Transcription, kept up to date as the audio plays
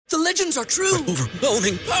The legends are true.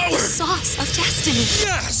 Overwhelming power! Sauce of destiny.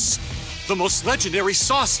 Yes! The most legendary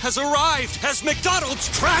sauce has arrived as McDonald's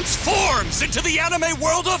transforms into the anime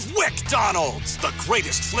world of WickDonald's. The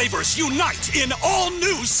greatest flavors unite in all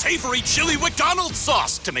new savory chili McDonald's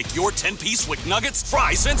sauce to make your 10-piece Wick Nuggets,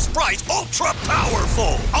 fries, and Sprite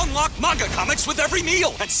ultra-powerful. Unlock manga comics with every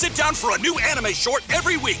meal and sit down for a new anime short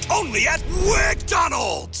every week only at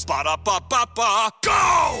WickDonald's. Ba-da-ba-ba-ba,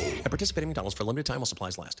 go! At participating McDonald's for a limited time while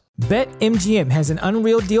supplies last. BetMGM has an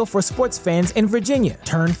unreal deal for sports fans in Virginia.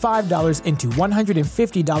 Turn $5 into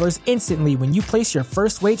 $150 instantly when you place your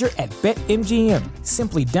first wager at BetMGM.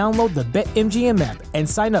 Simply download the BetMGM app and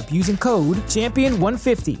sign up using code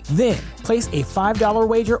Champion150. Then, place a $5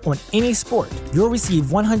 wager on any sport. You'll receive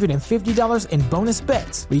 $150 in bonus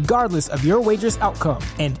bets, regardless of your wager's outcome.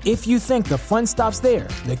 And if you think the fun stops there,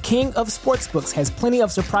 the King of Sportsbooks has plenty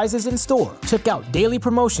of surprises in store. Check out daily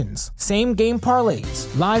promotions, same-game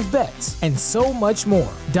parlays, live bets, and so much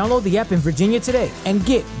more. Download the app in Virginia today and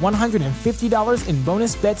get $150 in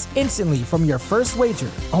bonus bets instantly from your first wager.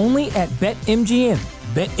 Only at BetMGM.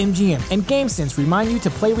 BetMGM and GameSense remind you to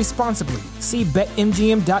play responsibly. See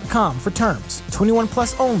BetMGM.com for terms. 21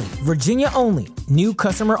 plus only. Virginia only. New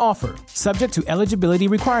customer offer. Subject to eligibility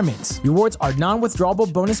requirements. Rewards are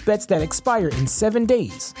non-withdrawable bonus bets that expire in 7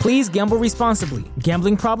 days. Please gamble responsibly.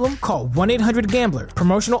 Gambling problem? Call 1-800-GAMBLER.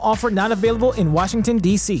 Promotional offer not available in Washington,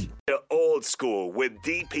 D.C. Old School with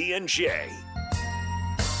DP and J.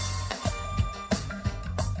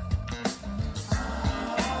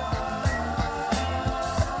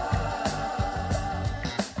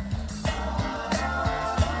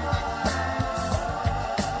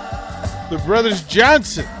 The brothers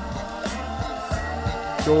Johnson,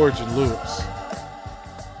 George and Lewis.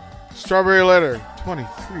 Strawberry Letter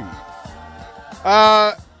 23.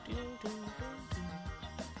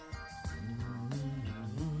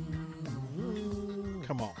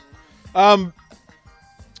 Come on.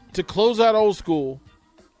 To close out Old School,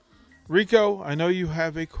 Rico, I know you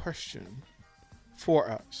have a question for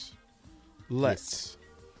us. Let's.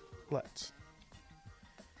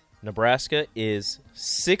 Nebraska is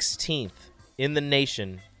 16th in the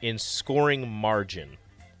nation in scoring margin.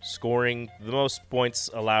 Scoring the most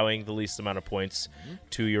points, allowing the least amount of points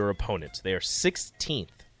to your opponent. They are 16th.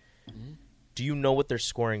 Do you know what their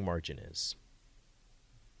scoring margin is?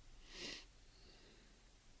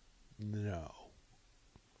 No.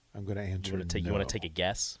 I'm going to answer no. You want to take a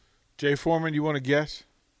guess? Jay Foreman, you want to guess?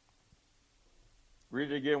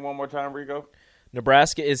 Read it again one more time, Rico.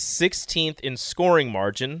 Nebraska is 16th in scoring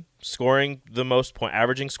margin, scoring the most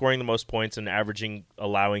points, and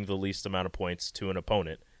allowing the least amount of points to an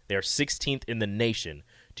opponent. They are 16th in the nation.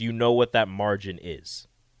 Do you know what that margin is?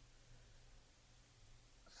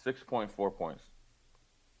 6.4 points.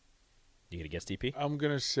 You get a guess, DP? I'm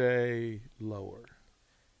going to say lower.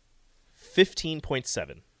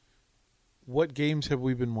 15.7. What games have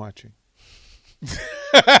we been watching?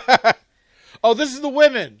 Oh, this is the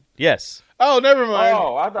women. Yes. Oh, never mind.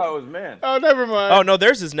 Oh, I thought it was men. Oh, never mind. Oh, no,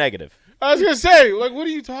 theirs is negative. I was going to say, what are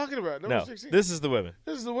you talking about? No, 16? this is the women.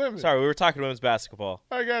 This is the women. Sorry, we were talking women's basketball.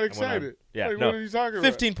 I got excited. Yeah, no. What are you talking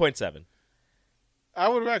about? 15.7. I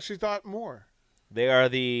would have actually thought more. They are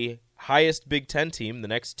the highest Big Ten team. The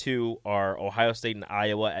next two are Ohio State and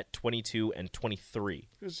Iowa at 22 and 23.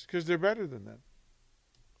 Because they're better than them.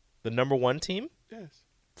 The number one team? Yes.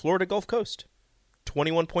 Florida Gulf Coast,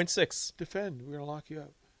 21.6. Defend. We're going to lock you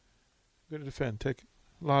up. We're going to defend. Take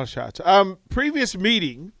a lot of shots. Previous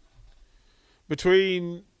meeting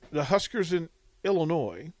between the Huskers and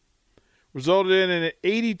Illinois resulted in an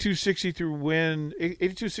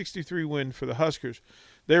 82-63 win for the Huskers.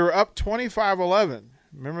 They were up 25-11.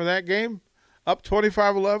 Remember that game? Up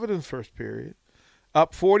 25-11 in the first period.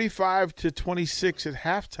 Up 45-26 at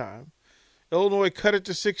halftime. Illinois cut it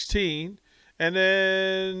to 16, and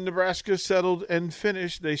then Nebraska settled and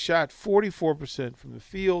finished. They shot 44% from the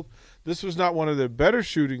field. This was not one of their better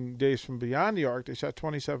shooting days from beyond the arc. They shot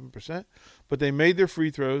 27%, but they made their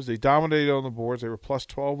free throws. They dominated on the boards. They were plus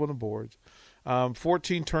 12 on the boards.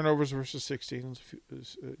 14 turnovers versus 16.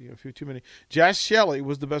 A few too many. Josh Shelley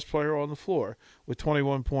was the best player on the floor with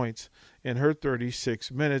 21 points in her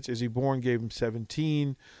 36 minutes. Izzy Bourne gave him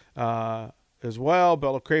 17 as well.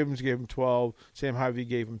 Bella Cravens gave him 12. Sam Hyvee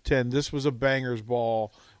gave him 10. This was a bangers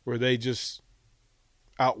ball where they just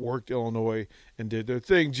outworked Illinois and did their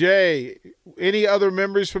thing. Jay, any other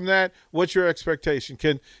memories from that? What's your expectation?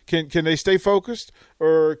 Can they stay focused,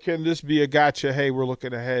 or can this be a gotcha? Hey, we're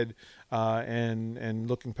looking ahead and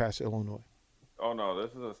looking past Illinois. Oh no,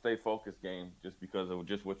 this is a stay focused game. Just because of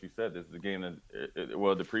just what you said. This is a game that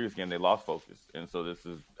the previous game they lost focus, and so this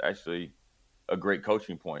is actually a great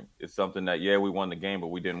coaching point. It's something that, we won the game, but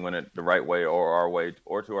we didn't win it the right way or our way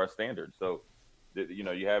or to our standards. So,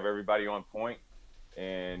 you have everybody on point,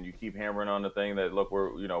 and you keep hammering on the thing that, look,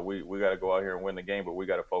 we got to go out here and win the game, but we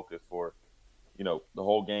got to focus for, the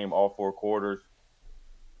whole game, all 4 quarters,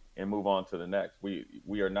 and move on to the next.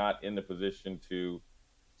 We are not in the position to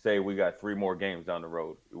say we got 3 more games down the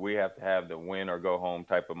road. We have to have the win or go home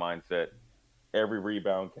type of mindset. Every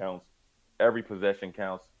rebound counts. Every possession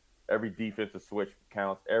counts. Every defensive switch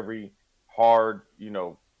counts. Every hard,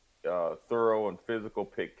 thorough and physical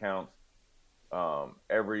pick counts.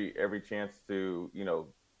 Every chance to,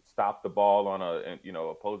 stop the ball on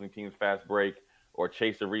opposing team's fast break or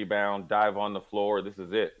chase a rebound, dive on the floor. This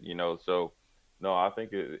is it, So, no, I think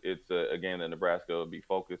it's a game that Nebraska will be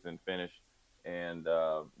focused and finish and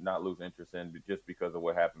not lose interest in just because of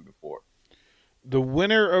what happened before. The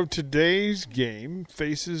winner of today's game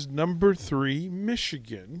faces number 3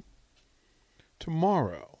 Michigan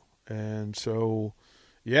tomorrow. And so,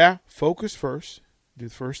 focus first. Do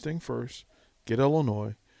the first thing first. Get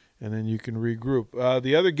Illinois, and then you can regroup.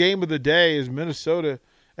 The other game of the day is Minnesota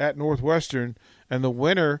at Northwestern, and the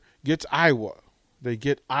winner gets Iowa. They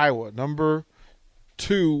get Iowa, number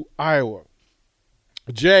 2 Iowa.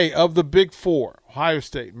 Jay, of the Big 4, Ohio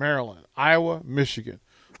State, Maryland, Iowa, Michigan,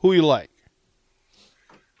 who you like?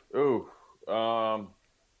 Ooh, I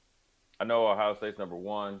know Ohio State's number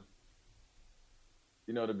 1.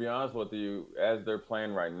 To be honest with you, as they're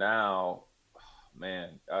playing right now, man,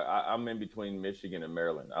 I'm in between Michigan and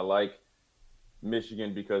Maryland. I like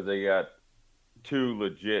Michigan because they got 2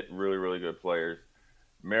 legit, really, really good players.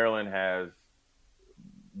 Maryland has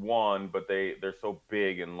 1, but they're so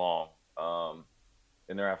big and long,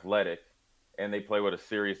 and they're athletic, and they play with a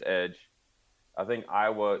serious edge. I think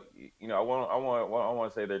Iowa, I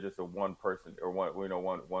want to say they're just a one person or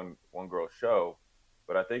one girl show,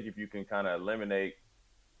 but I think if you can kind of eliminate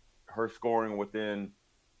her scoring within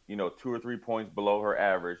 2 or 3 points below her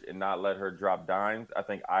average and not let her drop dimes, I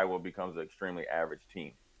think Iowa becomes an extremely average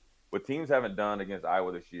team. What teams haven't done against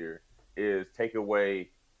Iowa this year is take away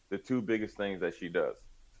the 2 biggest things that she does,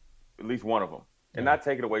 at least one of them, and not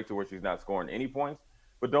take it away to where she's not scoring any points,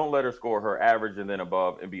 but don't let her score her average and then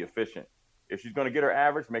above and be efficient. If she's going to get her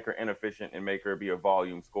average, make her inefficient and make her be a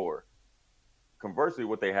volume scorer. Conversely,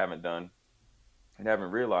 what they haven't done and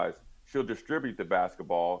haven't realized, she'll distribute the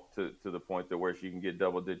basketball to the point to where she can get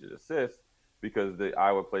double-digit assists because the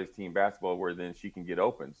Iowa plays team basketball where then she can get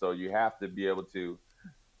open. So you have to be able to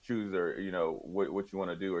choose or, what you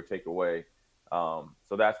want to do or take away.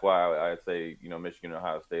 So that's why I'd say, Michigan and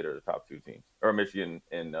Ohio State are the top 2 teams. Or Michigan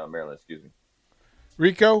and Maryland, excuse me.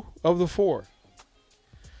 Rico, of the 4.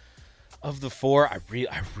 Of the 4, I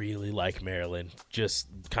really like Maryland. Just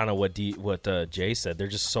kind of what Jay said. They're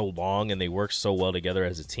just so long and they work so well together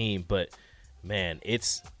as a team. But man,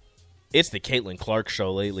 it's the Caitlin Clark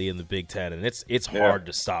show lately in the Big Ten, and it's hard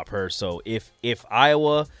to stop her. So if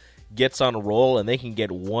Iowa gets on a roll and they can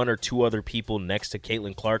get 1 or 2 other people next to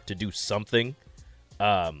Caitlin Clark to do something,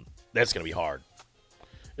 that's gonna be hard.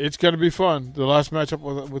 It's going to be fun. The last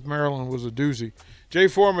matchup with Maryland was a doozy. Jay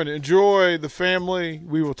Foreman, enjoy the family.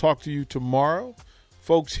 We will talk to you tomorrow.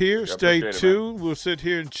 Folks here, stay tuned. We'll sit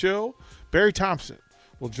here and chill. Barry Thompson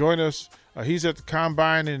will join us. He's at the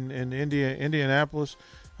Combine in Indianapolis.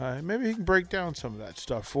 Maybe he can break down some of that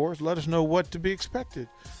stuff for us. Let us know what to be expected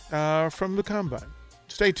from the Combine.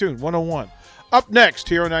 Stay tuned. 101. Up next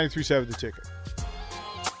here on 93.7 The Ticket.